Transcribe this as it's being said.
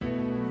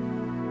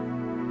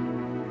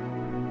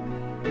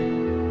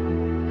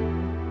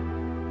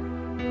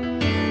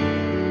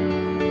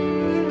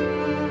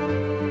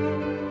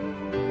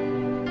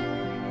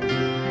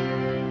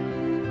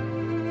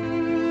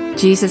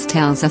Jesus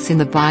tells us in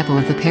the Bible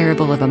of the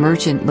parable of a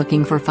merchant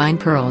looking for fine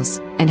pearls,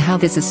 and how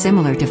this is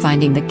similar to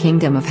finding the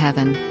kingdom of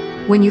heaven.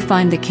 When you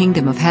find the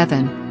kingdom of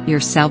heaven, your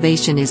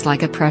salvation is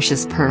like a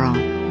precious pearl.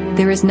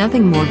 There is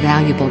nothing more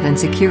valuable than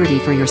security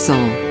for your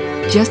soul.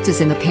 Just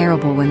as in the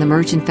parable when the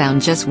merchant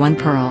found just one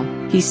pearl,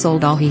 he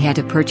sold all he had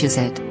to purchase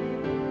it.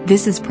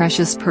 This is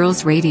Precious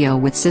Pearls Radio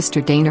with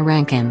Sister Dana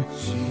Rankin.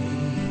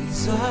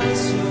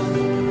 Jesus, you're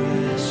the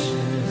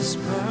precious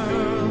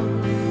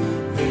pearl.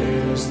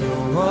 There's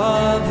no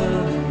other to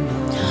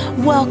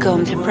know.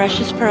 Welcome to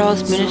Precious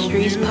Pearls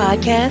Ministries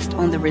podcast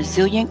on the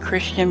Resilient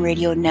Christian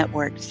Radio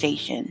Network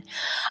station.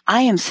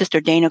 I am Sister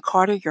Dana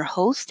Carter, your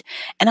host,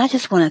 and I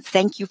just want to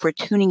thank you for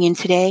tuning in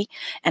today,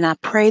 and I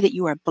pray that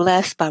you are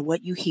blessed by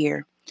what you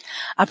hear.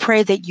 I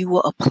pray that you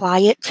will apply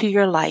it to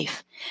your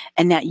life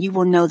and that you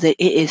will know that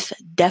it is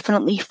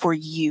definitely for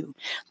you.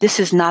 This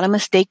is not a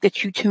mistake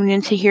that you tune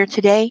in to hear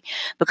today,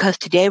 because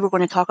today we're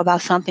going to talk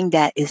about something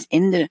that is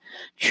in the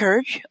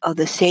church of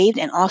the saved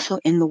and also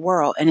in the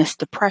world, and it's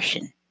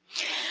depression.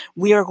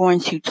 We are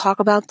going to talk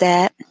about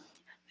that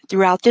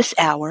throughout this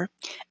hour,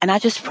 and I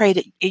just pray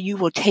that you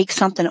will take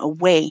something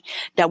away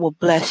that will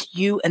bless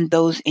you and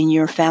those in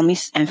your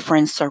families and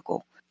friends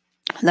circle.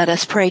 Let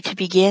us pray to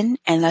begin,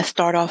 and let's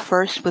start off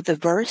first with a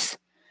verse,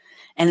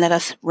 and let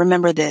us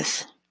remember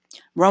this.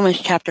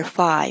 Romans chapter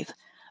 5,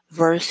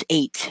 verse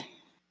 8.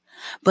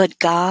 But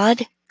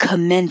God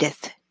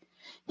commendeth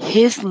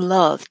his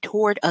love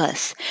toward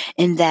us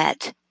in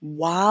that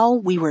while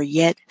we were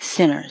yet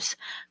sinners,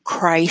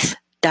 Christ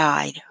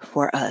died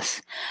for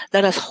us.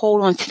 Let us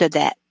hold on to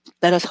that.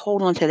 Let us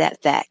hold on to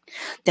that fact,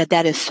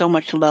 that is so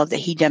much love that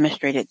he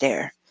demonstrated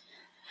there.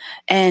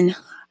 And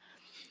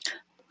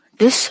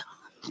this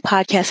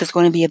podcast is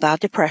going to be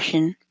about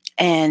depression.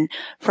 And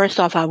first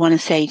off, I want to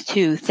say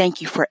too,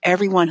 thank you for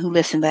everyone who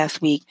listened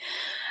last week.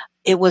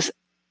 It was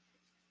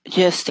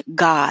just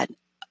God.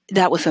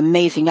 That was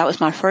amazing. That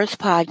was my first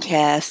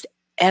podcast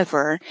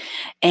ever.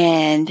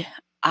 And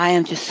I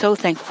am just so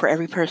thankful for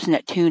every person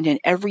that tuned in,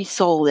 every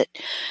soul that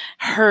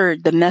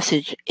heard the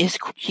message, is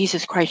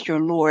Jesus Christ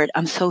your Lord.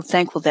 I'm so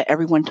thankful that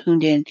everyone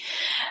tuned in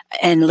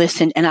and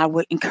listened. And I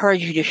would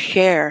encourage you to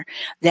share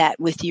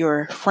that with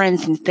your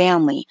friends and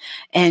family,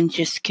 and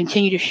just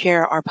continue to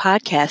share our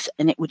podcast.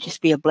 And it would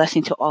just be a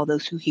blessing to all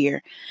those who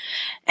hear.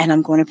 And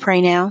I'm going to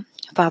pray now.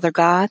 Father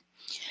God,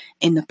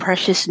 in the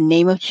precious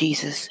name of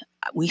Jesus,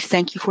 we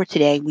thank you for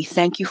today. We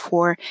thank you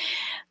for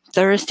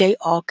Thursday,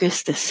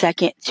 August the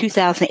 2nd,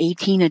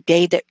 2018, a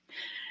day that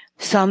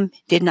some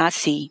did not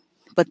see.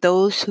 But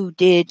those who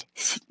did,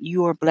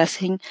 you are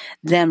blessing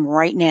them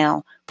right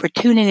now for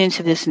tuning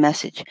into this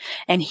message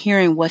and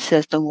hearing what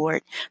says the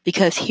Lord.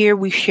 Because here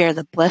we share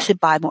the blessed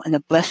Bible and the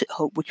blessed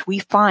hope which we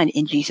find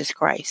in Jesus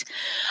Christ.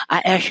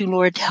 I ask you,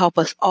 Lord, to help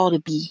us all to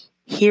be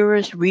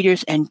hearers,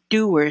 readers, and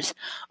doers,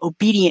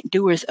 obedient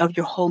doers of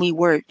your holy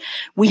word.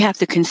 We have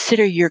to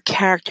consider your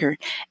character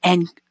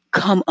and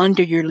come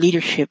under your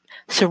leadership,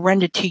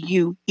 surrender to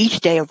you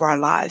each day of our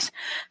lives.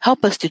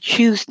 Help us to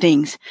choose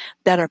things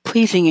that are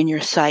pleasing in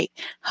your sight.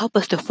 Help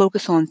us to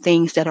focus on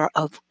things that are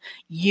of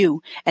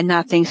you and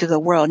not things of the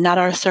world, not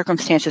our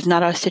circumstances,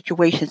 not our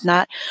situations,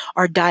 not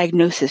our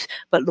diagnosis,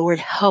 but Lord,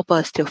 help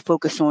us to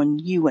focus on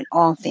you in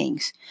all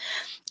things.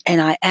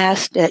 And I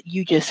ask that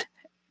you just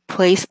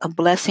place a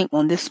blessing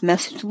on this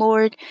message,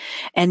 Lord,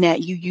 and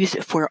that you use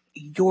it for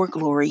your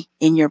glory.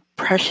 In your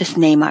precious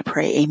name, I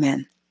pray.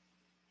 Amen.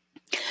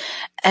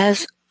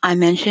 As I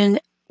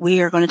mentioned,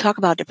 we are going to talk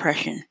about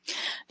depression.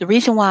 The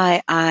reason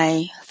why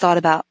I thought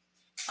about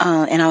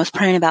and I was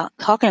praying about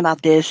talking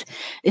about this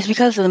is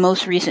because of the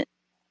most recent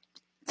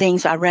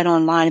things I read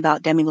online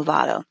about Demi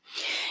Lovato.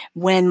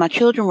 When my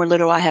children were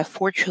little, I have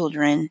 4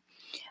 children,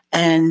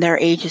 and their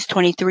ages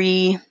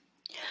 23,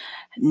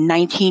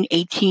 19,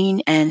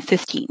 18, and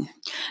 15.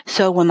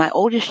 So when my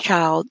oldest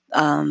child,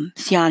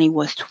 Siani,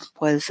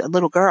 was a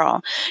little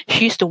girl,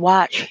 she used to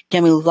watch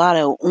Demi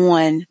Lovato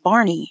on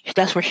Barney.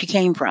 That's where she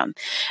came from.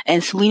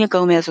 And Selena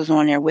Gomez was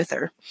on there with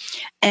her.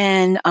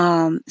 And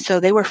so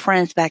they were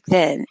friends back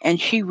then. And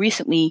she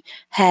recently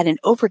had an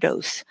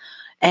overdose.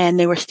 And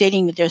they were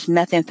stating that there's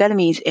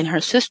methamphetamines in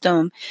her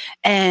system.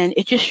 And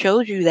it just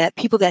shows you that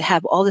people that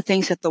have all the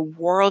things that the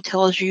world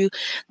tells you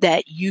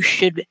that you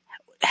should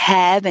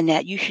have and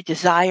that you should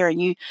desire, and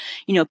you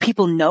know,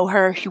 people know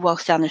her. She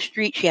walks down the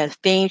street. She has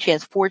fame. She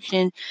has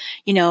fortune,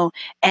 you know,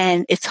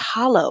 and it's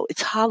hollow.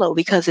 It's hollow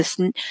because it's,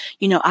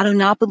 you know, I do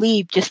not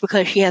believe just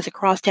because she has a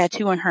cross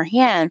tattoo on her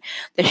hand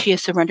that she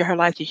has surrendered her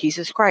life to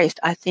Jesus Christ.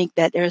 I think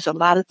that there's a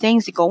lot of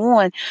things that go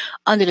on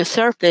under the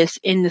surface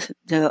in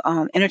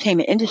the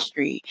entertainment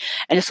industry,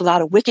 and it's a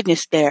lot of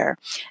wickedness there.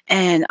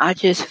 And I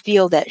just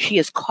feel that she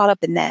is caught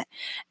up in that.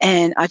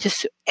 And I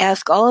just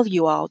ask all of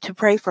you all to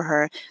pray for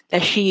her,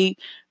 that she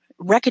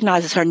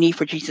recognizes her need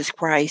for Jesus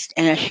Christ,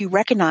 and that she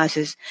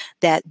recognizes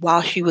that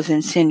while she was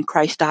in sin,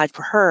 Christ died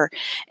for her,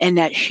 and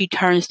that she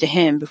turns to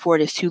him before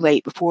it is too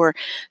late, before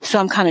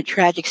some kind of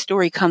tragic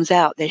story comes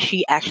out that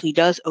she actually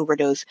does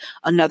overdose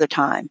another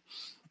time.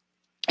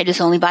 It is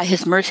only by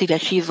his mercy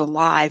that she is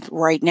alive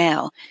right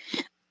now.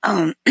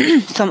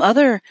 Some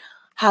other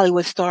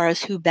Hollywood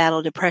stars who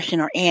battle depression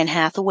are Anne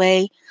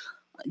Hathaway.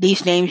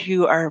 These names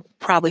you are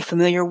probably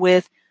familiar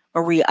with.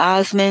 Marie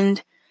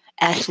Osmond,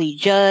 Ashley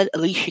Judd,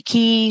 Alicia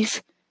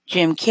Keys,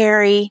 Jim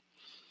Carrey,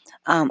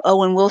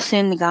 Owen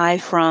Wilson, the guy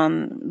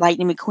from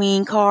Lightning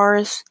McQueen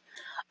Cars.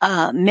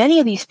 Many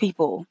of these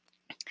people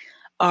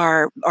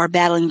are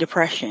battling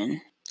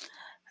depression.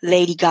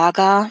 Lady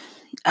Gaga,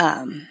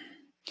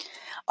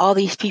 all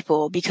these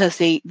people, because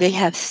they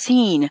have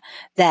seen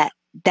that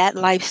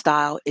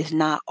lifestyle is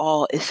not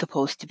all it's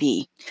supposed to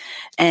be.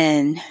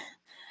 And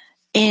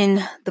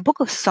in the book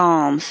of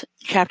Psalms,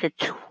 chapter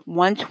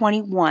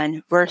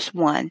 121, verse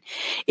 1,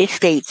 it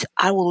states,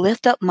 I will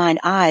lift up mine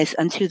eyes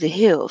unto the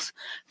hills,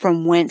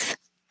 from whence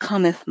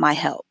cometh my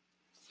help.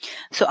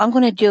 So I'm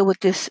going to deal with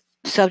this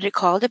subject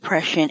called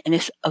depression, and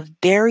it's a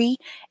very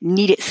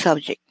needed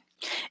subject.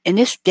 In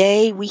this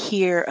day, we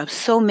hear of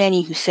so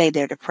many who say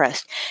they're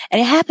depressed,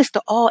 and it happens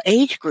to all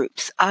age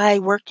groups. I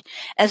worked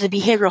as a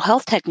behavioral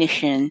health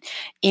technician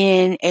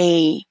in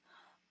a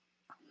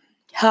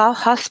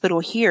hospital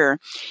here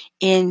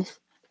in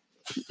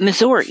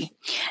Missouri,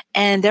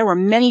 and there were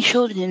many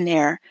children in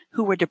there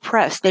who were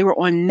depressed. They were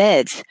on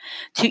meds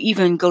to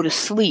even go to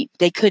sleep.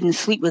 They couldn't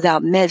sleep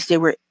without meds. They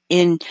were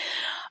in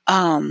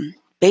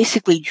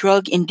basically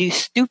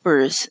drug-induced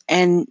stupors,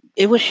 and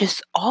it was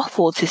just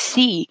awful to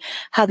see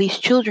how these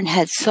children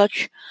had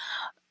such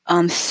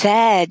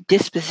sad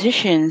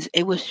dispositions.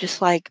 It was just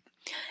like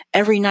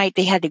every night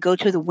they had to go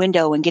to the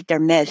window and get their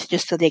meds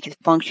just so they could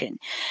function,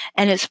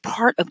 and it's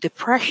part of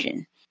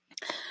depression.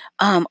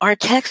 Our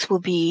text will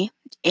be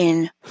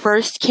in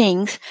 1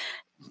 Kings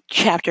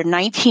chapter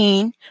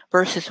 19,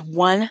 verses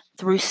 1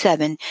 through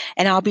 7,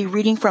 and I'll be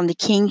reading from the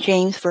King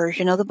James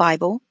Version of the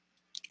Bible.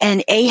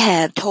 And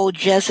Ahab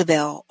told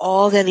Jezebel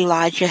all that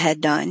Elijah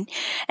had done,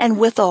 and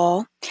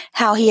withal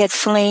how he had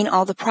slain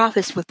all the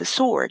prophets with the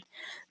sword.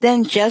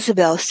 Then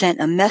Jezebel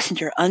sent a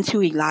messenger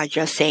unto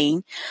Elijah,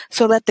 saying,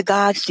 So let the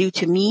gods do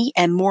to me,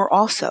 and more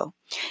also,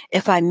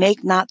 if I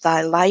make not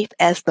thy life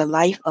as the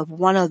life of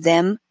one of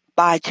them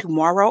by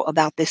tomorrow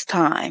about this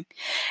time.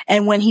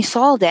 And when he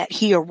saw that,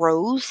 he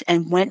arose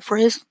and went for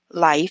his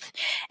life,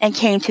 and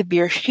came to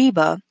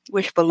Beersheba,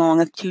 which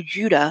belongeth to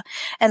Judah,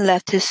 and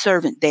left his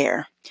servant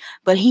there.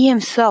 But he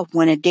himself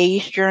went a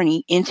day's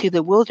journey into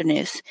the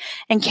wilderness,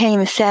 and came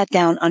and sat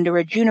down under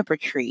a juniper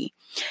tree.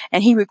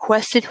 And he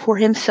requested for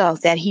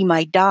himself that he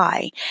might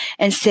die,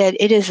 and said,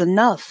 It is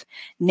enough.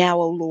 Now,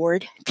 O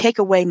Lord, take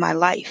away my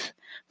life,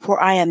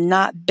 for I am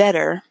not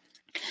better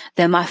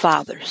than my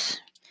fathers.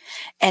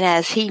 And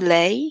as he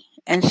lay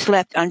and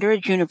slept under a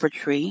juniper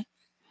tree,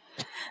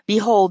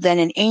 behold, then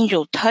an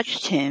angel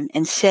touched him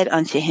and said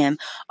unto him,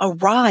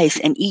 Arise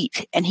and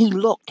eat. And he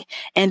looked,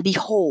 and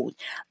behold,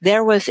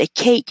 there was a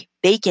cake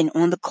baking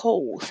on the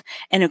coals,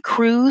 and a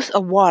cruse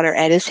of water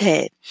at his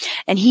head.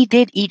 And he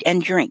did eat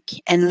and drink,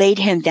 and laid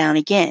him down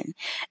again.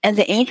 And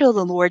the angel of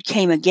the Lord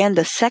came again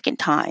the second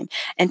time,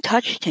 and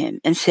touched him,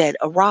 and said,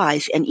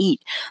 Arise and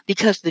eat,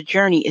 because the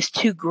journey is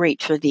too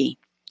great for thee.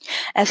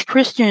 As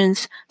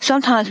Christians,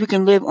 sometimes we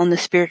can live on the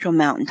spiritual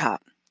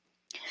mountaintop.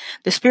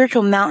 The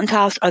spiritual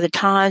mountaintops are the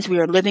times we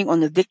are living on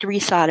the victory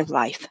side of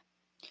life.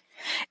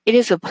 It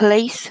is a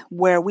place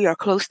where we are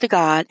close to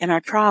God and our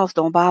trials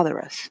don't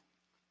bother us.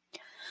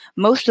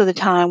 Most of the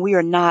time, we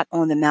are not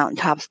on the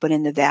mountaintops, but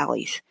in the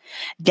valleys.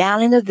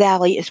 Down in the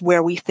valley is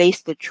where we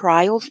face the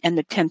trials and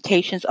the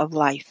temptations of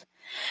life.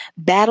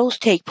 Battles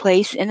take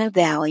place in the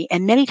valley,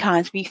 and many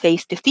times we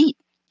face defeat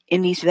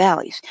in these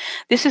valleys.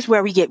 This is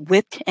where we get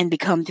whipped and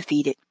become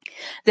defeated.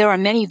 There are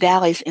many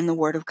valleys in the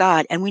Word of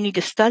God, and we need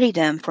to study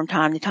them from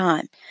time to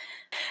time.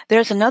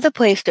 There's another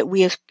place that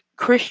we as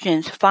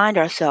Christians find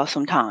ourselves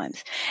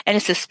sometimes, and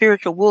it's a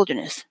spiritual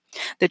wilderness.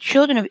 The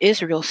children of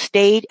Israel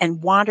stayed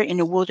and wandered in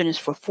the wilderness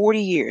for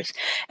 40 years,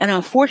 and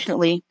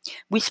unfortunately,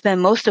 we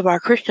spend most of our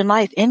Christian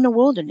life in the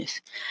wilderness.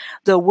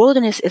 The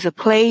wilderness is a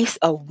place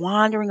of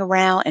wandering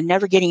around and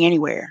never getting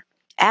anywhere.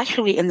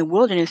 Actually, in the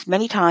wilderness,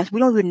 many times we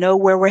don't even know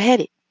where we're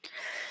headed.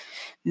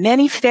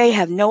 Many today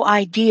have no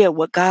idea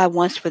what God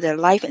wants for their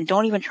life and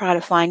don't even try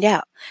to find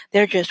out.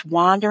 They're just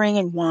wandering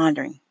and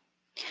wandering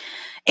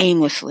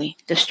aimlessly.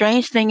 The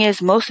strange thing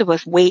is most of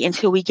us wait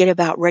until we get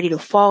about ready to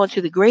fall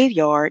into the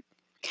graveyard,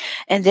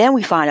 and then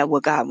we find out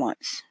what God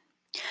wants.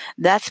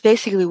 That's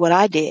basically what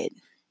I did.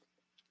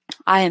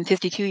 I am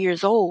 52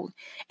 years old,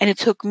 and it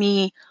took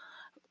me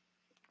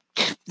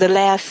the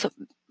last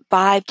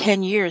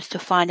 5-10 years to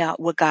find out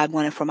what God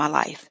wanted for my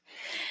life.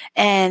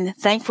 And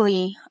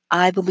thankfully,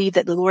 I believe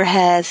that the Lord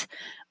has,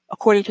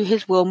 according to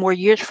his will, more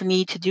years for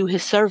me to do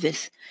his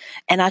service.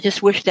 And I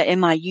just wish that in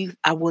my youth,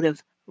 I would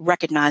have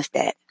recognized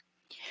that.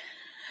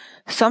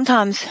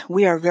 Sometimes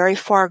we are very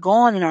far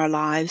gone in our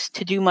lives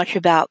to do much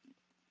about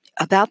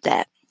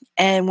that.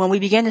 And when we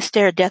begin to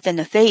stare death in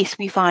the face,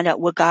 we find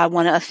out what God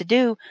wanted us to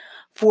do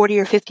 40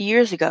 or 50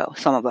 years ago,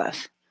 some of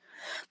us.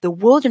 The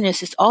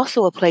wilderness is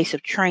also a place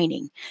of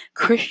training.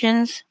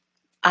 Christians,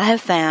 I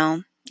have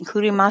found,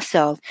 including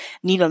myself,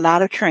 need a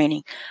lot of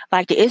training.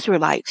 Like the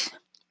Israelites,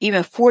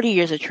 Even 40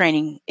 years of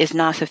training is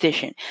not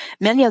sufficient.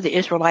 Many of the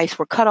Israelites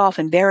were cut off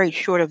and buried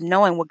short of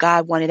knowing what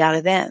God wanted out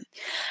of them.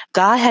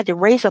 God had to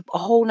raise up a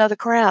whole nother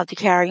crowd to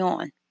carry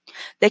on.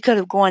 They could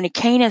have gone to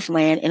Canaan's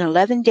land in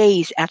 11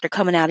 days after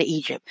coming out of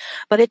Egypt,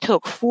 but it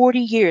took 40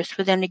 years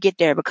for them to get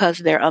there because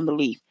of their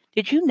unbelief.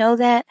 Did you know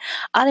that?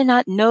 I did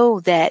not know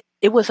that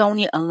it was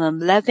only an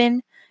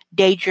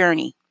 11-day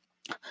journey.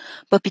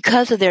 But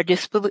because of their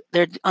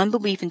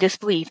unbelief and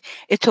disbelief,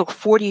 it took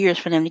 40 years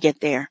for them to get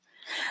there.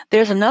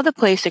 There's another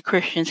place that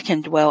Christians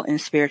can dwell in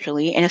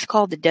spiritually, and it's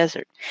called the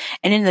desert.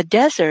 And in the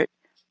desert,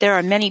 there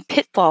are many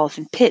pitfalls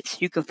and pits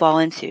you can fall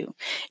into.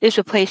 It's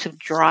a place of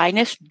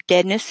dryness,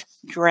 deadness,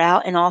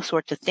 drought, and all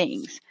sorts of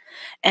things.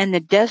 And the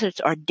deserts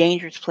are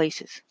dangerous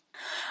places.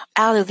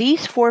 Out of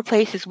these 4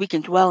 places we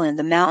can dwell in,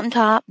 the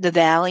mountaintop, the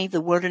valley,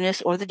 the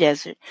wilderness, or the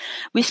desert,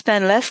 we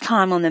spend less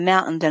time on the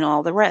mountain than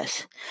all the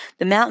rest.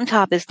 The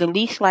mountaintop is the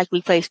least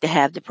likely place to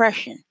have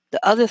depression.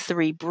 The other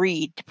 3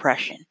 breed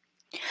depression.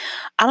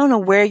 I don't know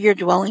where you're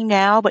dwelling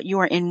now, but you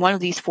are in one of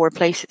these 4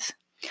 places.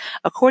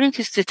 According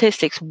to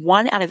statistics,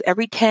 1 out of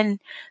every 10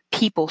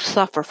 people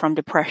suffer from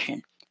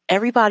depression.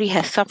 Everybody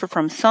has suffered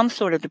from some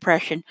sort of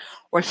depression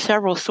or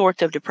several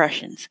sorts of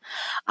depressions.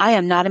 I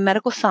am not a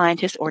medical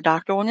scientist or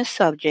doctor on this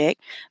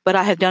subject, but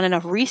I have done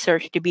enough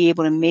research to be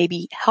able to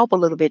maybe help a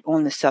little bit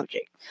on the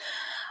subject.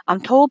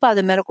 I'm told by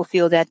the medical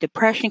field that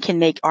depression can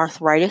make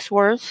arthritis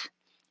worse.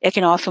 It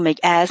can also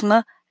make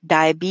asthma,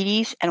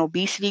 diabetes, and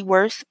obesity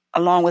worse,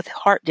 along with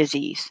heart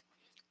disease.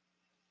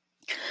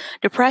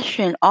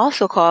 Depression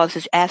also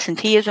causes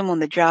absenteeism on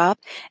the job,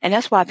 and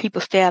that's why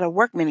people stay out of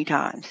work many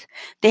times.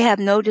 They have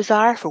no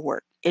desire for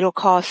work. It'll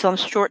cause some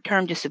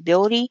short-term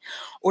disability,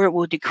 or it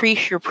will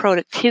decrease your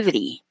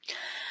productivity.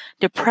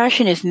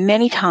 Depression is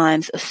many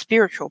times a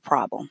spiritual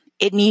problem.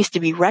 It needs to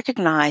be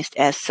recognized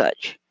as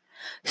such.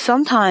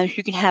 Sometimes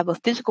you can have a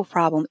physical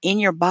problem in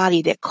your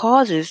body that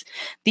causes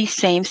these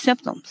same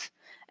symptoms.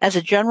 As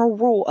a general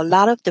rule, a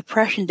lot of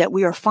depression that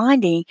we are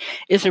finding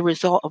is a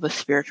result of a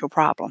spiritual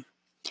problem.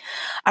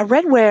 I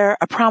read where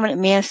a prominent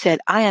man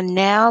said, "I am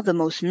now the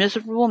most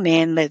miserable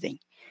man living.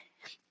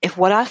 If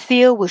what I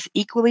feel was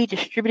equally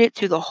distributed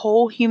to the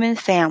whole human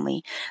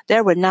family,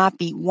 there would not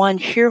be one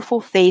cheerful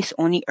face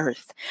on the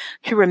earth.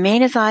 To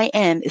remain as I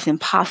am is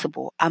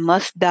impossible. I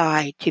must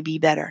die to be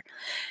better."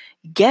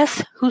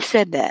 Guess who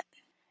said that?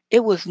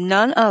 It was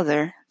none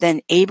other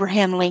than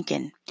Abraham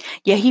Lincoln.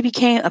 Yet he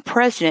became a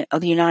president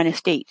of the United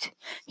States.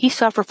 He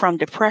suffered from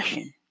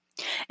depression.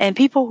 And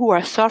people who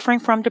are suffering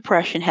from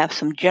depression have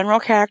some general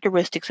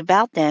characteristics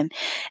about them,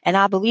 and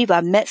I believe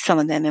I've met some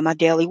of them in my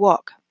daily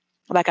walk.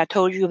 Like I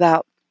told you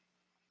about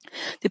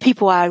the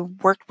people I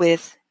worked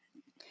with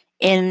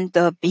in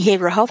the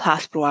behavioral health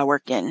hospital I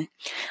worked in.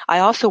 I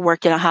also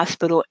worked in a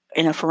hospital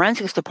in a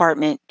forensics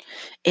department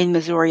in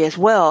Missouri as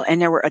well,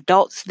 and there were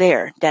adults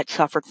there that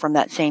suffered from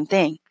that same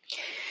thing.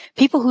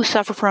 People who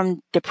suffer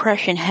from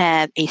depression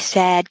have a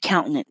sad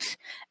countenance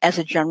as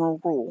a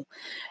general rule.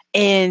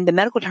 In the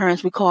medical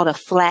terms, we call it a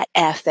flat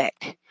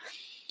affect.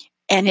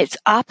 And it's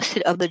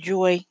opposite of the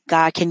joy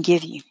God can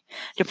give you.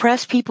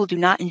 Depressed people do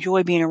not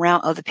enjoy being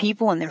around other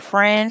people and their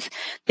friends.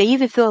 They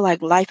even feel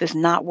like life is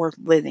not worth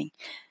living.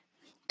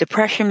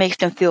 Depression makes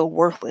them feel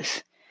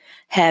worthless.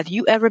 Have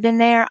you ever been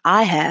there?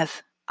 I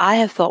have. I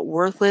have felt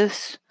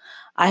worthless.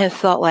 I have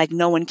felt like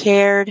no one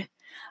cared.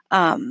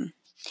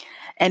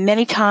 And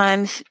many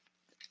times,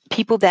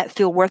 people that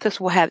feel worthless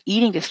will have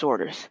eating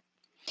disorders,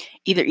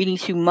 either eating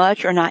too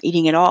much or not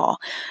eating at all.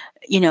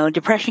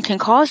 Depression can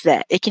cause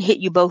that. It can hit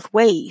you both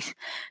ways.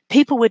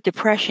 People with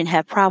depression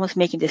have problems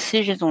making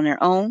decisions on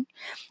their own,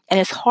 and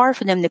it's hard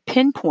for them to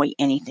pinpoint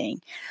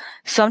anything.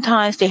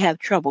 Sometimes they have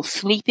trouble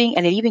sleeping,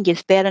 and it even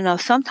gets bad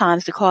enough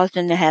sometimes to cause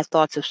them to have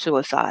thoughts of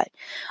suicide.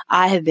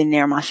 I have been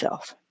there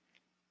myself.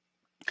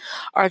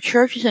 Our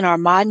churches in our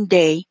modern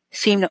day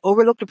seem to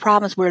overlook the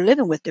problems we're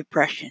living with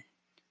depression.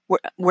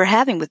 We're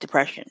having with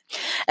depression.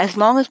 As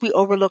long as we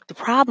overlook the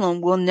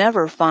problem, we'll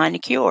never find a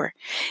cure.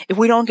 If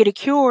we don't get a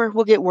cure,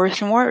 we'll get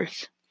worse and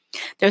worse.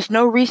 There's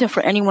no reason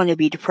for anyone to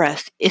be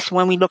depressed. It's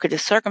when we look at the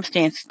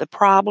circumstances, the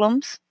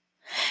problems,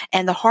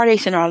 and the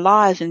heartaches in our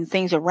lives and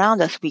things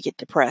around us, we get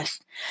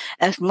depressed.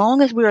 As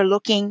long as we are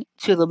looking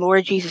to the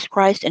Lord Jesus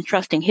Christ and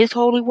trusting His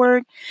holy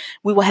word,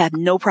 we will have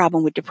no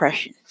problem with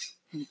depression.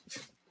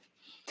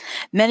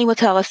 Many will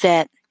tell us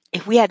that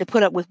if we had to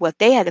put up with what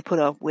they had to put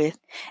up with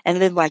and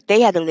live like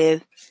they had to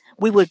live,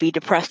 we would be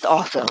depressed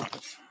also.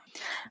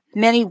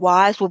 Many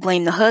wives will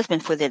blame the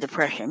husband for their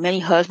depression. Many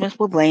husbands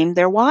will blame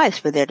their wives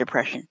for their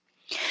depression.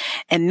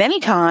 And many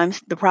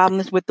times, the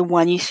problem is with the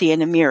one you see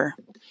in the mirror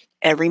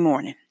every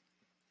morning.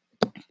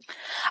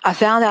 I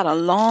found out a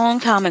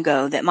long time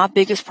ago that my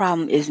biggest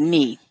problem is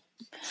me,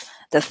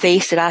 the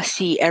face that I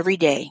see every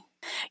day.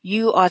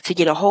 You ought to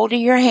get a hold of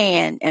your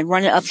hand and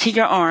run it up to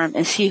your arm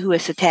and see who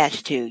it's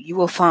attached to. You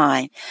will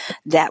find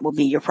that will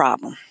be your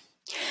problem.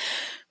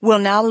 We'll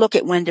now look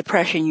at when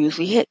depression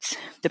usually hits.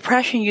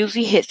 Depression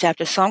usually hits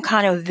after some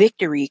kind of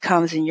victory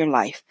comes in your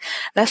life.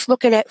 Let's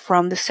look at it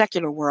from the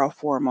secular world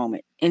for a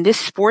moment. In this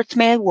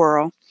sports-mad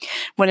world,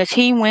 when a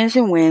team wins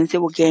and wins,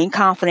 it will gain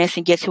confidence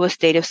and get to a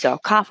state of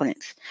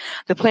self-confidence.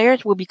 The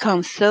players will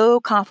become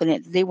so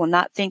confident that they will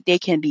not think they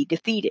can be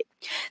defeated.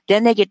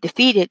 Then they get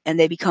defeated and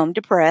they become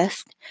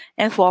depressed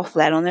and fall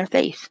flat on their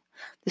face.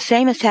 The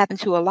same has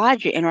happened to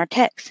Elijah in our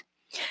text.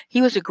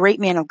 He was a great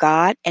man of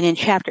God, and in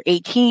chapter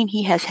 18,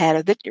 he has had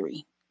a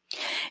victory.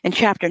 In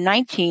chapter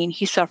 19,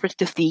 he suffers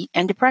defeat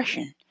and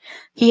depression.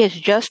 He has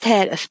just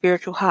had a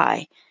spiritual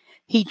high.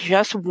 He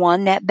just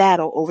won that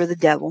battle over the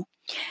devil.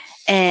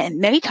 And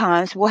many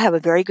times we'll have a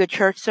very good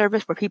church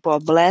service where people are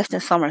blessed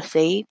and some are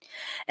saved.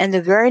 And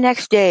the very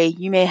next day,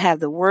 you may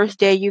have the worst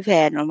day you've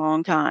had in a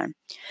long time.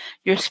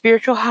 Your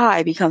spiritual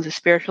high becomes a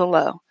spiritual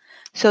low.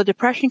 So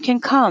depression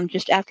can come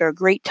just after a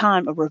great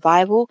time of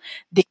revival,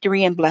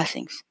 victory, and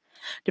blessings.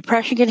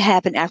 Depression can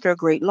happen after a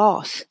great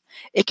loss.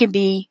 It can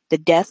be the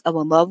death of a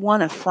loved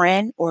one, a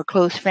friend, or a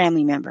close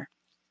family member.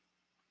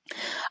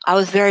 I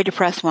was very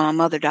depressed when my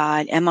mother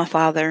died and my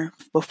father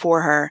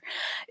before her.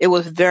 It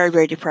was very,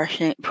 very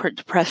depressing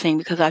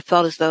because I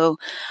felt as though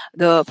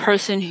the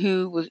person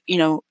who was,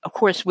 of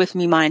course, with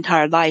me my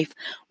entire life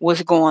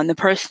was gone. The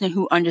person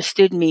who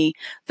understood me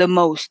the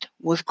most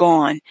was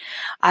gone.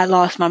 I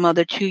lost my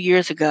mother 2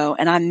 years ago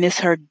and I miss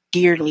her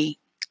dearly,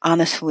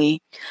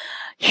 honestly.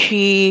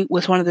 She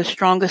was one of the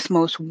strongest,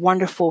 most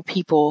wonderful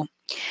people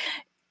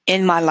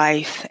in my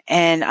life.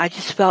 And I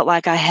just felt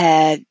like I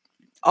had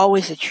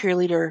always a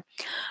cheerleader,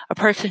 a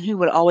person who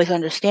would always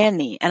understand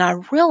me. And I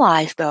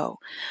realized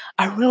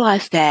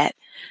that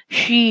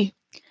she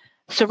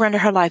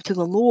surrendered her life to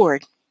the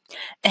Lord.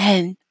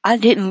 And I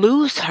didn't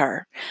lose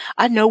her.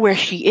 I know where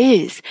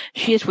she is.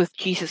 She is with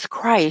Jesus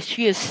Christ.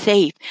 She is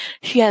safe.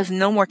 She has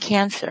no more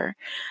cancer,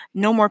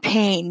 no more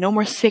pain, no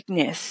more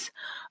sickness.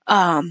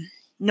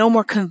 No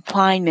more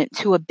confinement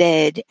to a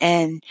bed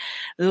and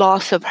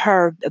loss of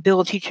her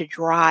ability to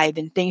drive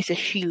and things that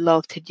she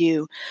loved to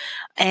do.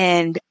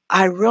 And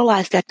I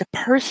realized that the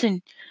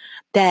person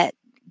that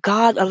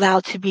God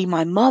allowed to be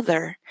my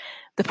mother,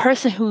 the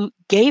person who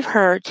gave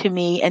her to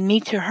me and me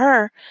to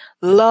her,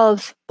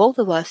 loves both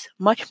of us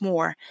much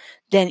more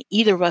than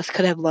either of us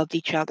could have loved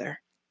each other.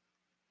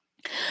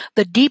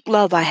 The deep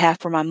love I have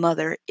for my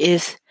mother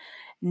is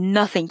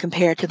nothing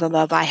compared to the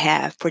love I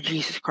have for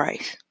Jesus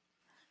Christ.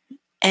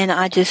 And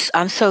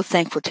I'm so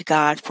thankful to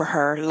God for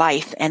her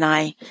life, and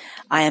I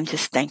am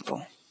just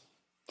thankful.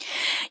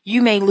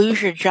 You may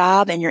lose your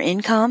job and your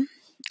income.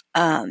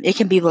 It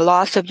can be the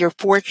loss of your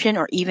fortune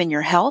or even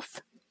your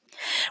health.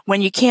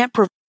 When you can't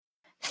provide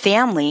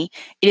family,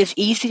 it is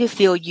easy to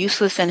feel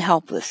useless and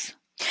helpless.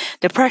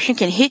 Depression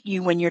can hit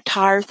you when you're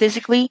tired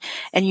physically,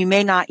 and you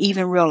may not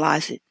even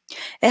realize it.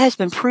 It has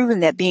been proven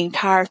that being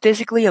tired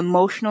physically,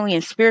 emotionally,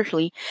 and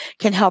spiritually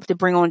can help to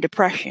bring on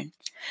depression.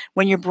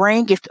 When your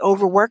brain gets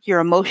overworked, your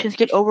emotions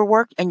get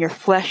overworked, and your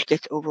flesh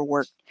gets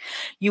overworked.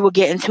 You will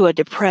get into a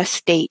depressed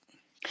state.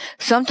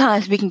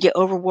 Sometimes we can get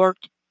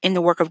overworked in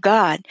the work of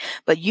God,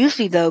 but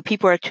usually, though,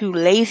 people are too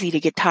lazy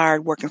to get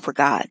tired working for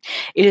God.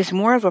 It is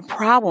more of a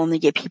problem to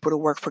get people to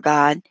work for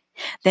God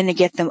than to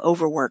get them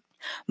overworked.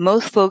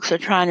 Most folks are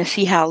trying to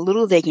see how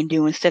little they can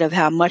do instead of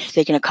how much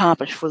they can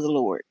accomplish for the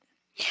Lord.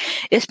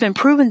 It's been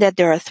proven that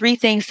there are 3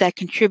 things that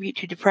contribute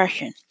to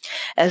depression.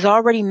 As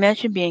already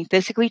mentioned, being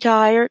physically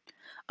tired,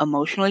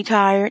 emotionally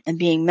tired, and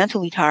being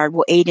mentally tired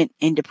will aid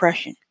in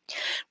depression.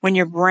 When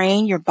your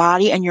brain, your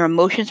body, and your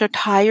emotions are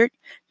tired,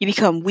 you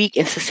become weak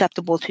and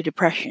susceptible to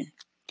depression.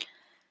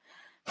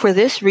 For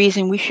this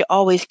reason, we should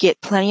always get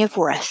plenty of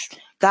rest.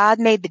 God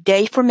made the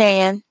day for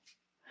man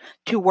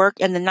to work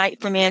and the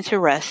night for man to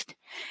rest.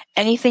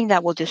 Anything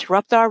that will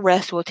disrupt our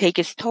rest will take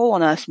its toll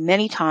on us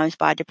many times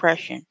by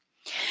depression.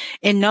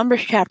 In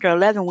Numbers chapter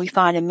 11, we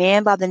find a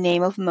man by the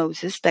name of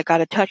Moses that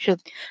got a touch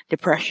of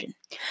depression.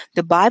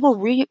 The Bible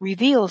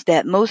reveals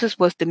that Moses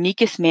was the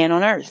meekest man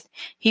on earth.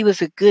 He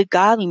was a good,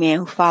 godly man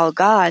who followed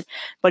God,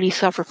 but he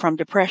suffered from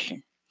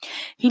depression.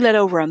 He led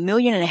over 1.5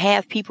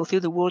 million people through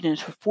the wilderness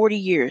for 40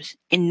 years.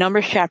 In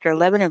Numbers chapter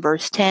 11 and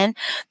verse 10,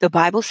 the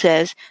Bible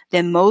says,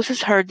 "Then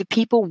Moses heard the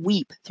people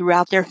weep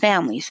throughout their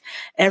families,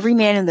 every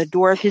man in the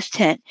door of his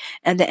tent,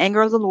 and the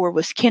anger of the Lord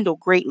was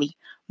kindled greatly.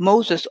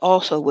 Moses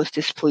also was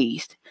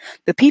displeased."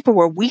 The people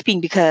were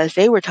weeping because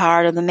they were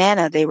tired of the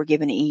manna they were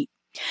given to eat.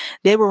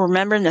 They were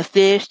remembering the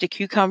fish, the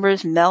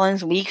cucumbers,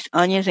 melons, leeks,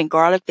 onions, and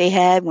garlic they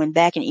had when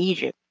back in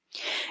Egypt.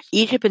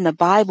 Egypt in the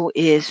Bible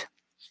is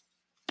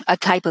a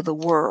type of the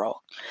world.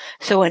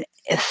 So in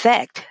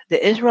effect,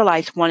 the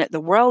Israelites wanted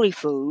the worldly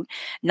food,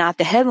 not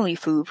the heavenly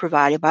food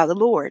provided by the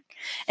Lord.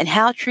 And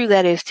how true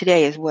that is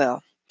today as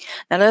well.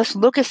 Now let's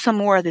look at some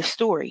more of this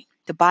story.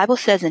 The Bible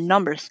says in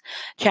Numbers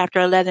chapter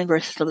 11,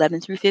 verses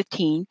 11 through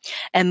 15,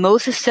 "And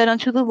Moses said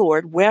unto the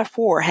Lord,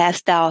 Wherefore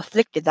hast thou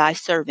afflicted thy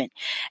servant?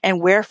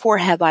 And wherefore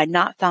have I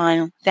not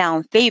found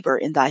favor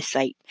in thy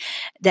sight,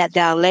 that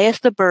thou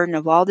layest the burden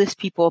of all this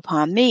people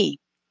upon me?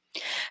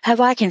 Have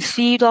I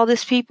conceived all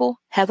this people?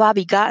 Have I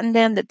begotten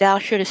them, that thou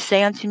shouldest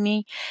say unto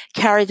me,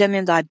 carry them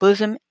in thy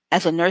bosom,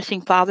 as a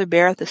nursing father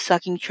beareth a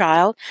sucking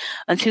child,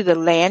 unto the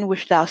land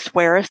which thou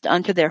swarest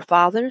unto their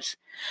fathers?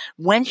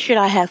 Whence should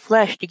I have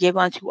flesh to give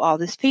unto all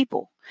this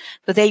people?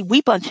 For they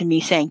weep unto me,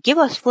 saying, give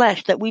us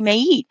flesh that we may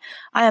eat.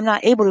 I am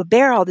not able to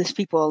bear all this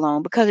people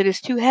alone, because it is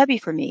too heavy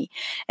for me.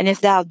 And if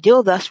thou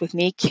deal thus with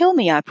me, kill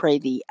me, I pray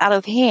thee, out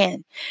of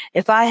hand,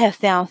 if I have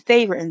found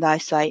favor in thy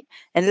sight,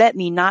 and let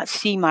me not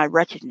see my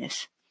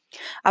wretchedness.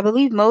 I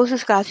believe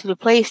Moses got to the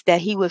place that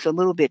he was a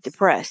little bit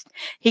depressed.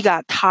 He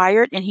got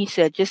tired and he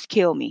said, just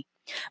kill me.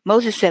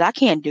 Moses said, I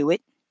can't do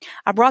it.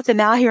 I brought them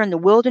out here in the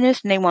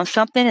wilderness and they want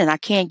something and I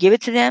can't give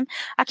it to them.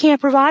 I can't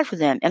provide for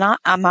them. And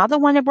am I the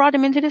one that brought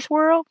them into this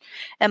world?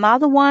 Am I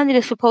the one that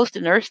is supposed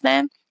to nurse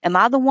them? Am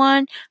I the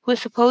one who is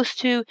supposed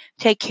to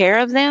take care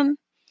of them?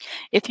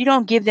 If you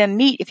don't give them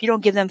meat, if you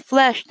don't give them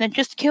flesh, then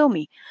just kill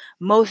me.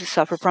 Moses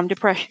suffered from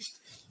depression.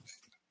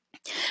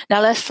 Now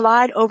let's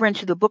slide over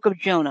into the book of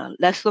Jonah.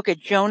 Let's look at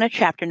Jonah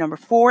chapter number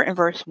 4 and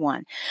verse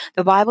 1.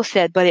 The Bible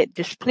said, but it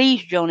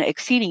displeased Jonah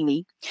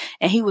exceedingly,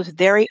 and he was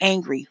very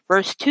angry.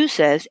 Verse 2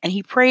 says, and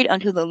he prayed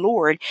unto the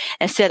Lord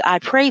and said, I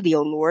pray thee,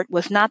 O Lord,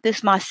 was not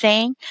this my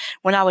saying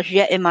when I was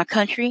yet in my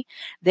country?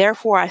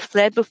 Therefore I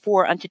fled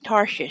before unto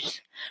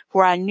Tarshish.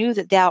 For I knew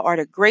that thou art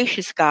a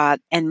gracious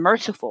God and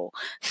merciful,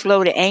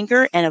 slow to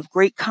anger and of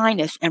great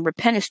kindness, and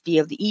repentest thee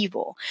of the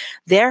evil.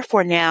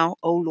 Therefore now,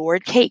 O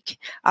Lord, take,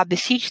 I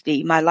beseech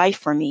thee, my life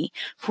from me,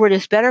 for it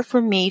is better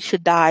for me to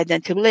die than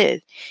to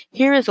live.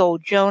 Here is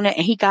old Jonah,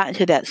 and he got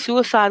into that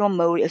suicidal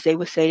mode, as they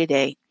would say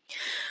today.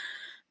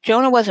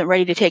 Jonah wasn't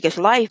ready to take his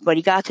life, but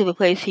he got to the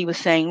place he was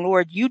saying,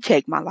 Lord, you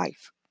take my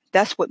life.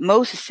 That's what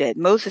Moses said.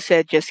 Moses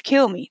said, just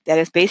kill me. That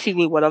is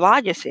basically what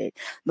Elijah said.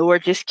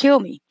 Lord, just kill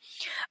me.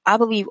 I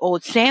believe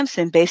old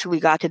Samson basically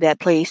got to that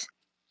place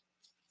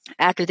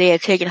after they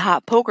had taken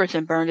hot pokers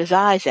and burned his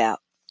eyes out.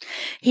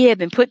 He had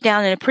been put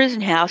down in a prison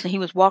house and he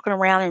was walking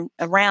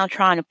around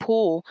trying to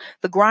pull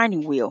the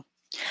grinding wheel.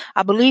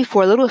 I believe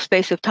for a little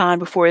space of time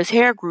before his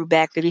hair grew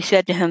back that he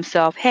said to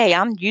himself, hey,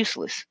 I'm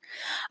useless.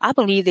 I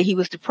believe that he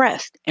was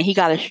depressed and he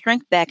got his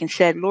strength back and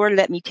said, Lord,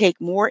 let me take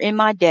more in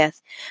my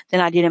death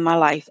than I did in my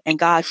life. And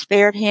God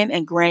spared him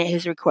and granted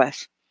his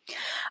request.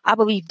 I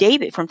believe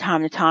David from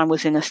time to time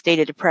was in a state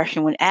of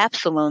depression when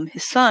Absalom,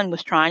 his son,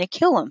 was trying to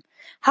kill him.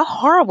 How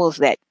horrible is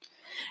that?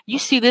 You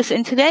see this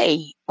in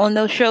today on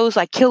those shows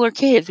like Killer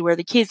Kids where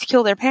the kids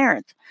kill their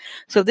parents.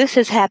 So this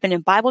has happened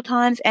in Bible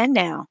times and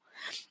now.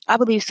 I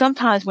believe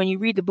sometimes when you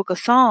read the book of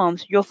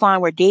Psalms, you'll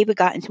find where David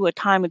got into a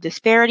time of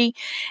disparity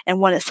and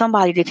wanted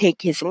somebody to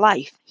take his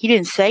life. He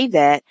didn't say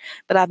that,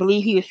 but I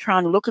believe he was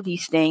trying to look at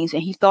these things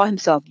and he thought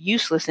himself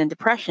useless and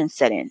depression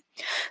set in.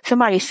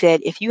 Somebody said,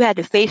 if you had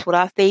to face what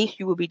I faced,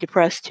 you would be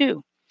depressed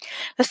too.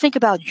 Let's think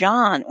about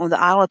John on the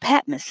Isle of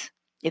Patmos.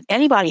 If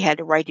anybody had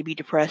the right to be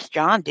depressed,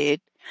 John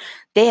did.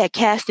 They had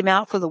cast him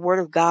out for the word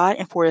of God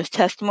and for his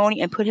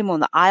testimony and put him on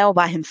the isle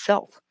by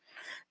himself.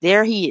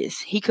 There he is.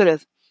 He could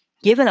have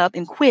given up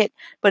and quit,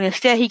 but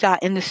instead he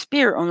got in the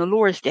spirit on the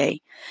Lord's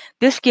day.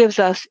 This gives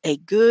us a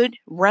good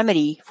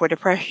remedy for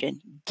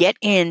depression. Get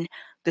in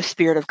the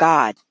spirit of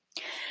God.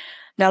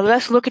 Now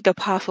let's look at the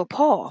Apostle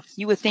Paul.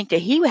 You would think that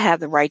he would have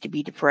the right to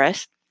be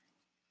depressed.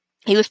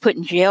 He was put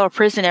in jail or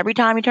prison every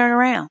time he turned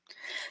around.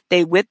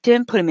 They whipped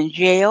him, put him in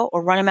jail,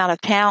 or run him out of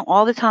town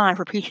all the time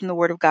for preaching the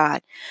word of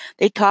God.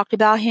 They talked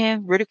about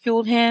him,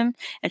 ridiculed him,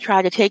 and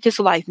tried to take his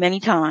life many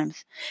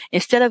times.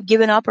 Instead of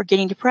giving up or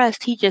getting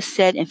depressed, he just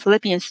said in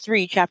Philippians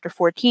 3, chapter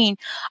 14,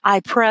 I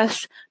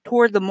press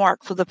toward the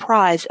mark for the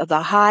prize of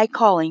the high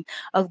calling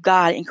of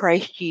God in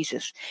Christ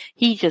Jesus.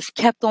 He just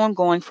kept on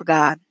going for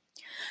God.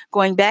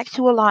 Going back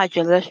to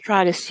Elijah, let's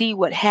try to see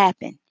what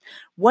happened.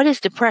 What is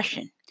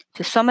depression?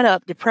 To sum it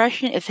up,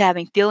 depression is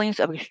having feelings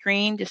of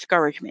extreme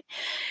discouragement.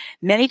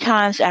 Many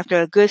times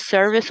after a good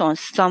service on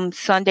some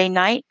Sunday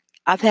night,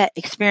 I've had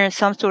experienced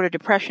some sort of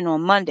depression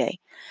on Monday.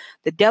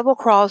 The devil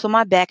crawls on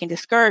my back and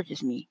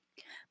discourages me.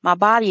 My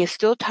body is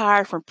still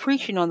tired from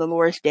preaching on the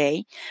Lord's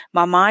day.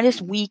 My mind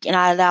is weak and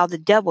I allow the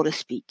devil to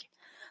speak.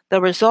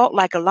 The result,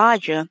 like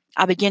Elijah,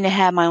 I begin to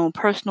have my own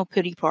personal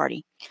pity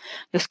party.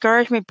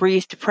 Discouragement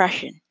breeds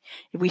depression.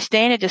 If we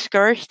stay in a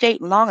discouraged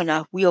state long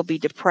enough, we'll be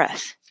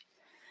depressed.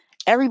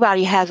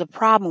 Everybody has a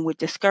problem with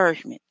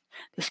discouragement.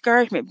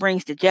 Discouragement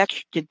brings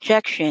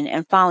dejection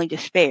and finally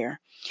despair.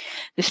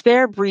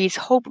 Despair breeds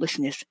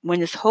hopelessness. When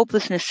this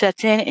hopelessness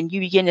sets in and you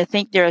begin to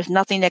think there is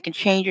nothing that can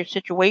change your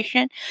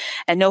situation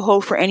and no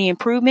hope for any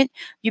improvement,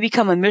 you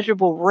become a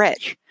miserable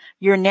wretch.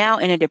 You're now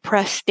in a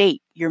depressed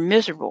state. You're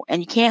miserable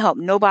and you can't help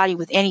nobody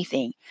with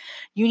anything.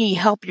 You need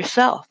help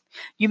yourself.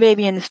 You may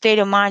be in the state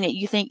of mind that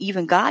you think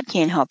even God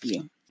can't help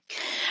you.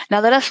 Now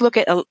let us look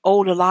at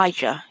old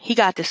Elijah. He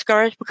got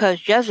discouraged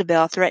because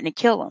Jezebel threatened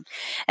to kill him.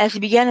 As he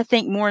began to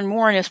think more and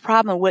more on his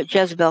problem with what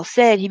Jezebel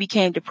said, he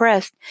became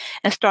depressed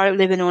and started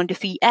living on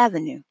Defeat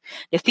Avenue.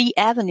 Defeat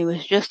Avenue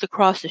is just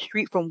across the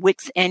street from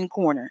Wits End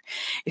Corner.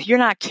 If you're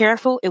not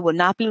careful, it will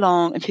not be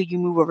long until you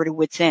move over to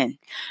Wits End.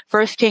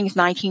 1 Kings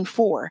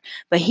 19:4.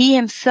 But he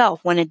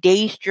himself went a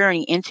day's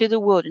journey into the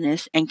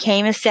wilderness and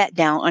came and sat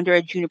down under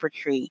a juniper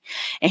tree.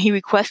 And he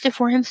requested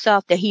for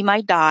himself that he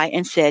might die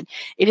and said,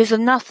 "It is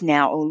enough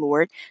now, O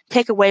Lord.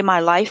 Take away my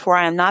life, for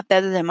I am not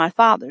better than my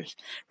fathers.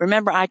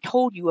 Remember, I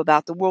told you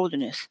about the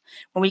wilderness."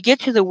 When we get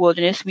to the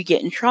wilderness, we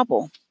get in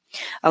trouble.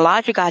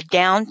 Elijah got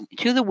down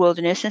to the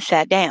wilderness and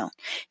sat down.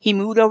 He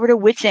moved over to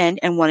Wits End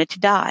and wanted to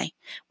die.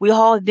 We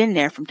all have been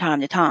there from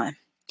time to time.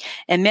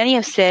 And many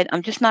have said,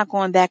 "I'm just not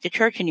going back to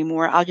church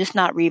anymore. I'll just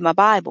not read my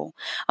Bible.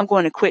 I'm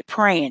going to quit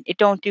praying. It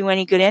don't do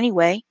any good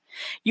anyway."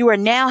 You are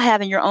now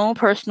having your own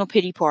personal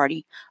pity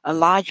party.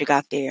 Elijah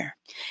got there.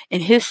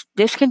 In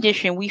this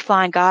condition, we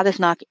find God is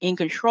not in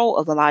control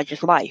of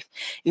Elijah's life.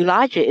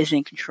 Elijah is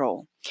in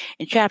control.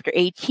 In chapter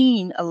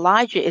 18,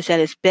 Elijah is at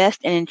his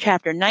best, and in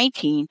chapter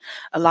 19,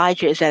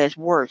 Elijah is at his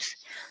worst.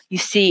 You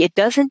see, it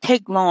doesn't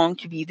take long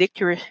to be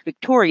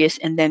victorious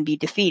and then be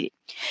defeated.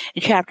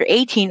 In chapter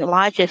 18,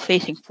 Elijah is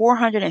facing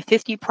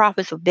 450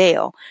 prophets of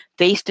Baal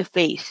face to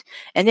face,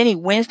 and then he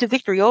wins the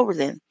victory over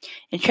them.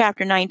 In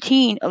chapter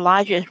 19,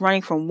 Elijah is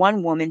running from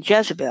one woman,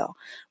 Jezebel,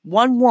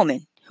 one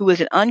woman who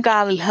is an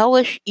ungodly,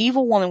 hellish,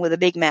 evil woman with a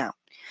big mouth.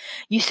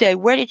 You say,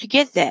 where did you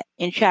get that?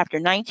 In chapter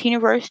 19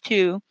 and verse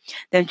 2,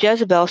 then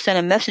Jezebel sent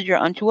a messenger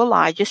unto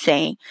Elijah,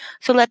 saying,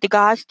 "So let the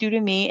gods do to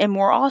me and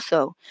more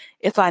also,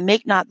 if I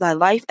make not thy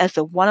life as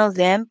the one of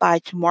them by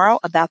tomorrow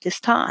about this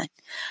time."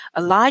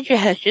 Elijah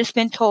has just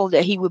been told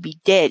that he would be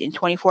dead in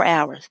 24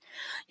 hours.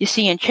 You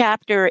see, in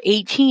chapter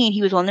 18,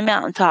 he was on the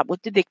mountaintop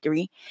with the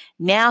victory.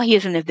 Now he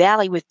is in the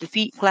valley with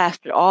defeat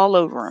plastered all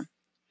over him.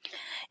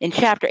 In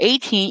chapter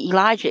 18,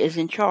 Elijah is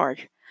in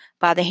charge,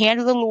 by the hand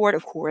of the Lord,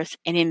 of course,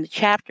 and in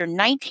chapter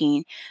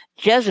 19,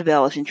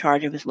 Jezebel is in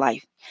charge of his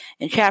life.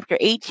 In chapter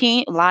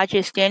 18, Elijah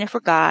is standing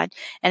for God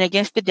and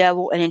against the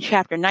devil, and in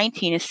chapter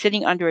 19 is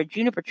sitting under a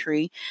juniper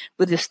tree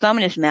with his thumb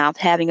in his mouth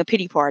having a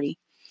pity party.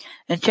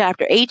 In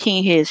chapter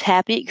 18, he is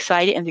happy,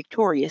 excited, and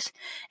victorious,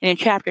 and in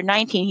chapter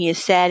 19, he is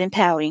sad and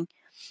pouting.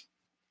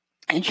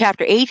 In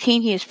chapter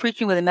 18, he is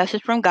preaching with a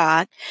message from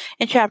God.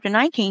 In chapter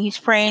 19, he's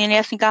praying and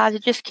asking God to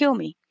just kill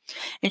me.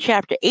 In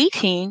chapter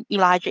 18,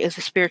 Elijah is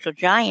a spiritual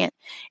giant,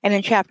 and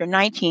in chapter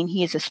 19,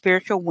 he is a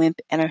spiritual wimp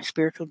and a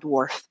spiritual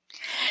dwarf.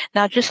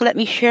 Now, just let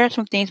me share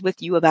some things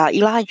with you about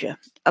Elijah.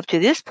 Up to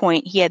this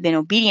point, he had been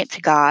obedient to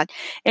God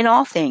in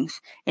all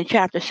things. In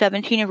chapter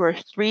 17 and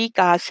verse 3,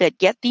 God said,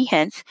 "Get thee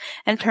hence,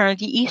 and turn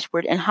thee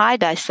eastward, and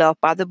hide thyself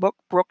by the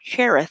brook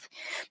Cherith,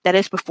 that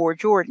is before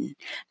Jordan."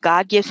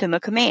 God gives him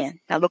a command.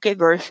 Now look at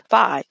verse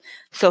 5.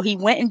 "So he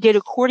went and did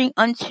according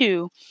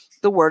unto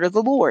the word of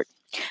the Lord.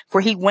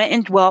 For he went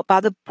and dwelt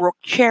by the brook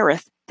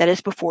Cherith, that is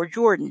before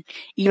Jordan."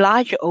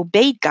 Elijah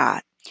obeyed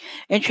God.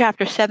 In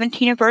chapter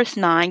 17 and verse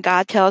 9,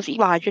 God tells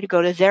Elijah to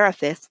go to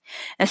Zarephath,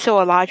 and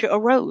so Elijah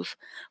arose.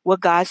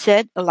 What God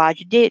said,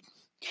 Elijah did.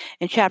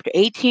 In chapter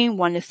 18,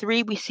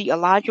 1-3, we see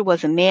Elijah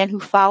was a man who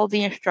followed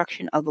the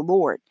instruction of the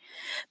Lord.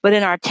 But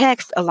in our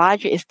text,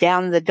 Elijah is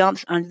down in the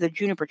dumps under the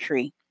juniper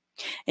tree.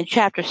 In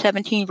chapter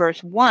 17,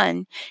 verse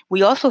 1,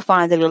 we also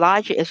find that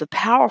Elijah is a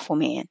powerful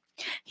man.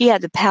 He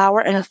had the power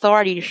and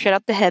authority to shut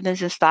up the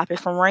heavens and stop it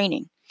from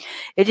raining.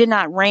 It did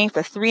not rain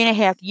for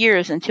 3.5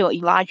 years until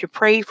Elijah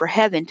prayed for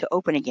heaven to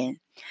open again.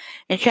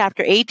 In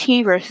chapter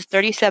 18, verses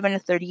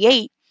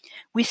 37-38,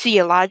 we see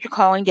Elijah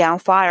calling down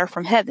fire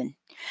from heaven.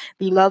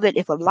 Beloved,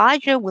 if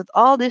Elijah, with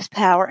all this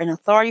power and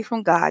authority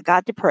from God,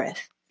 got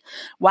depressed,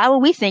 why would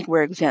we think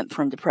we're exempt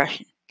from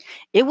depression?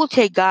 It will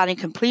take God in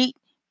complete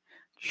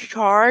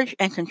charge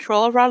and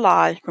control of our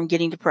lives from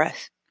getting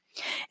depressed.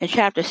 In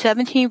chapter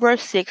 17,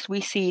 verse 6, we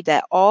see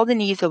that all the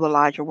needs of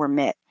Elijah were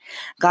met.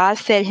 God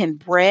fed him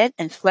bread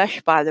and flesh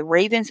by the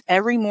ravens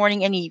every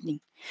morning and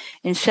evening.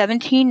 In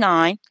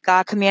 17:9,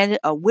 God commanded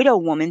a widow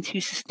woman to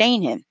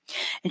sustain him.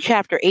 In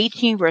chapter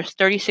 18, verse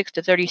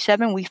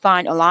 36-37, we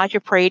find Elijah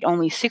prayed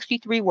only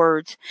 63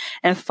 words,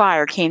 and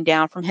fire came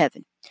down from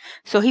heaven.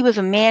 So he was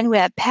a man who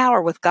had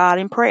power with God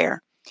in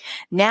prayer.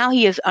 Now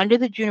he is under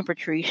the juniper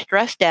tree,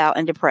 stressed out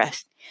and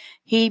depressed.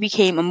 He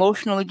became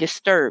emotionally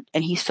disturbed,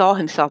 and he saw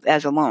himself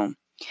as alone.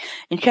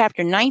 In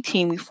chapter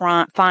 19, we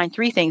find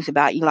 3 things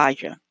about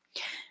Elijah.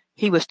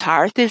 He was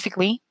tired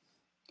physically.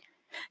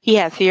 He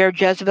had fear of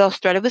Jezebel's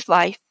threat of his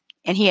life,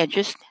 and he had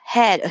just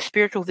had a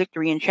spiritual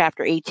victory in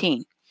chapter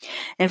 18.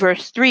 In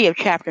verse 3 of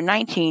chapter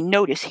 19,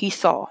 notice he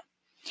saw.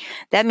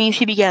 That means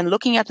he began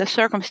looking at the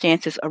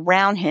circumstances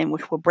around him,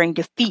 which will bring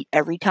defeat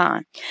every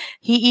time.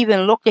 He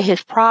even looked at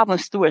his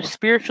problems through a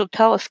spiritual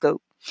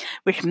telescope,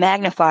 which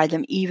magnified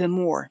them even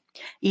more.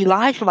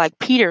 Elijah, like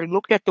Peter,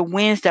 looked at the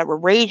winds that were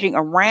raging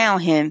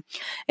around him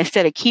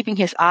instead of keeping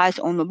his eyes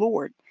on the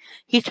Lord.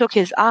 He took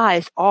his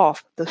eyes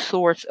off the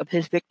source of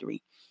his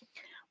victory.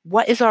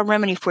 What is our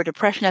remedy for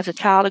depression as a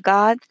child of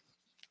God?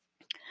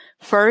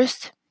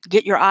 First,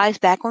 Get your eyes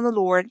back on the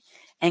Lord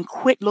and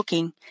quit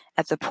looking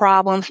at the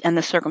problems and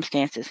the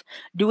circumstances.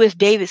 Do as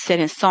David said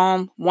in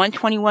Psalm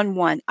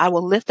 121:1, I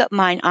will lift up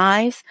mine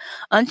eyes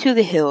unto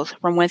the hills,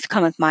 from whence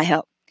cometh my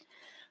help.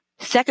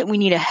 Second, we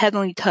need a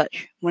heavenly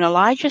touch. When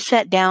Elijah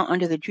sat down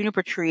under the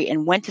juniper tree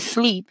and went to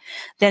sleep,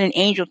 then an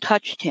angel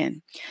touched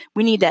him.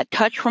 We need that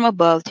touch from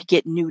above to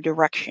get new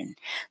direction.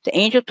 The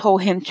angel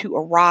told him to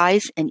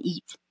arise and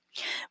eat.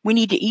 We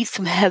need to eat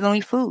some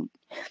heavenly food.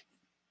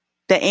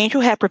 The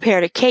angel had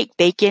prepared a cake,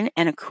 bacon,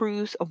 and a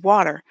cruse of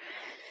water.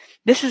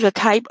 This is a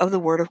type of the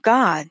Word of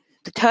God.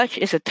 The touch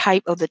is a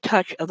type of the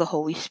touch of the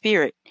Holy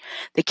Spirit.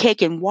 The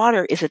cake and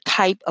water is a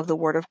type of the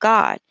Word of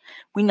God.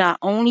 We not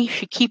only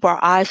should keep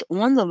our eyes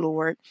on the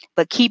Lord,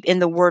 but keep in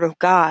the Word of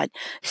God.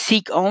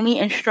 Seek only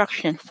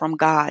instruction from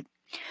God.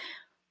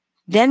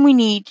 Then we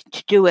need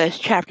to do as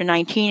chapter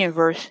 19 and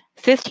verse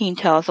 15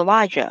 tells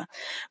Elijah,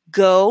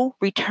 go,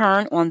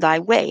 return on thy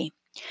way.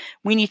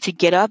 We need to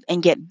get up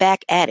and get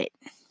back at it.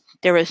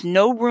 There is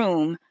no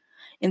room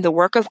in the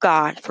work of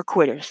God for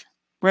quitters.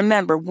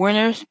 Remember,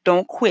 winners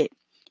don't quit,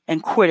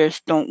 and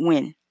quitters don't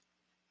win.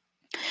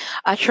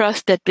 I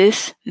trust that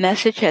this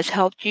message has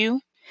helped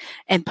you,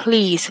 and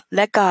please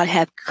let God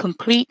have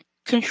complete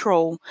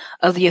control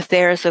of the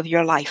affairs of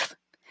your life.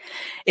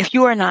 If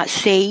you are not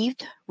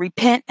saved,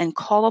 repent and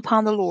call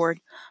upon the Lord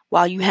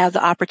while you have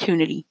the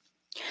opportunity.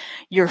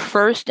 Your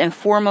first and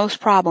foremost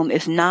problem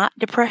is not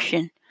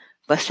depression,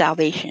 but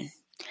salvation.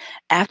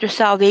 After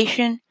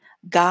salvation,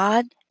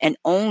 God and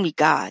only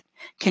God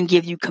can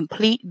give you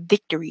complete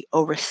victory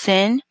over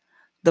sin,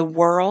 the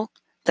world,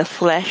 the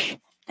flesh,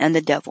 and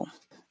the devil.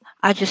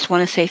 I just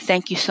want to say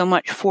thank you so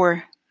much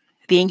for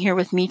being here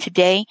with me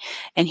today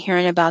and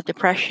hearing about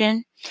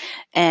depression.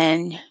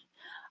 And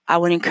I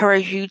would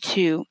encourage you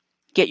to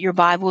get your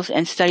Bibles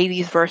and study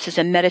these verses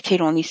and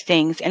meditate on these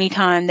things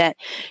anytime that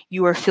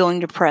you are feeling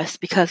depressed,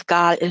 because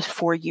God is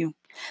for you.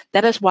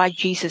 That is why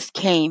Jesus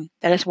came.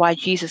 That is why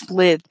Jesus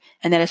lived.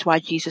 And that is why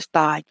Jesus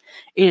died.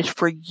 It is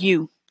for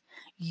you.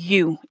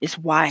 You is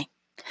why.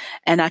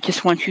 And I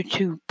just want you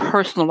to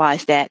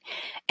personalize that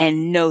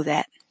and know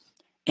that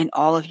in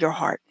all of your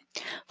heart.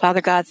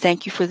 Father God,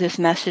 thank you for this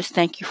message.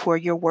 Thank you for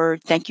your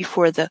word. Thank you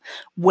for the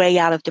way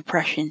out of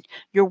depression.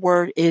 Your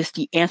word is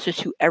the answer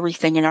to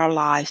everything in our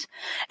lives.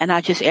 And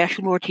I just ask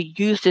you, Lord, to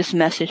use this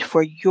message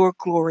for your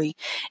glory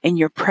in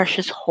your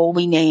precious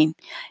holy name.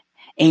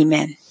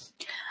 Amen.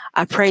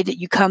 I pray that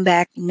you come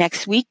back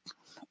next week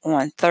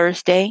on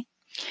Thursday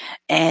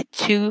at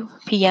 2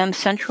 p.m.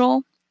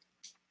 Central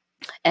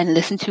and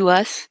listen to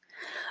us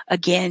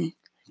again,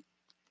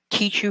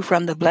 teach you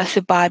from the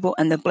Blessed Bible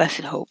and the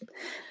Blessed Hope.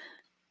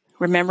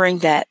 Remembering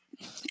that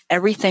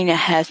everything that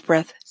has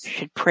breath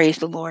should praise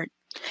the Lord.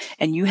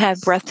 And you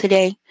have breath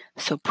today,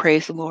 so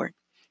praise the Lord.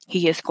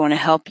 He is going to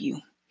help you.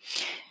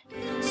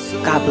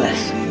 God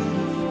bless.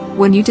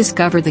 When you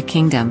discover the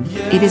kingdom,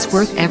 it is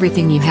worth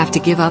everything you have to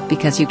give up,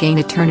 because you gain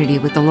eternity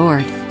with the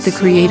Lord, the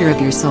creator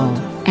of your soul,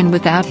 and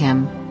without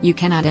him, you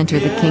cannot enter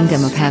the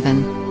kingdom of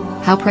heaven.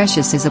 How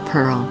precious is a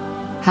pearl!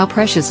 How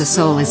precious a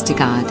soul is to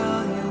God!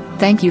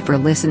 Thank you for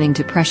listening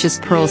to Precious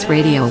Pearls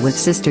Radio with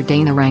Sister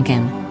Dana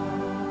Rankin.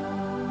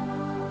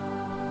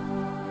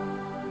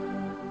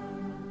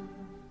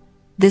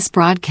 This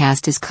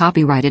broadcast is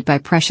copyrighted by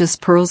Precious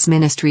Pearls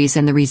Ministries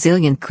and the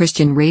Resilient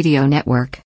Christian Radio Network.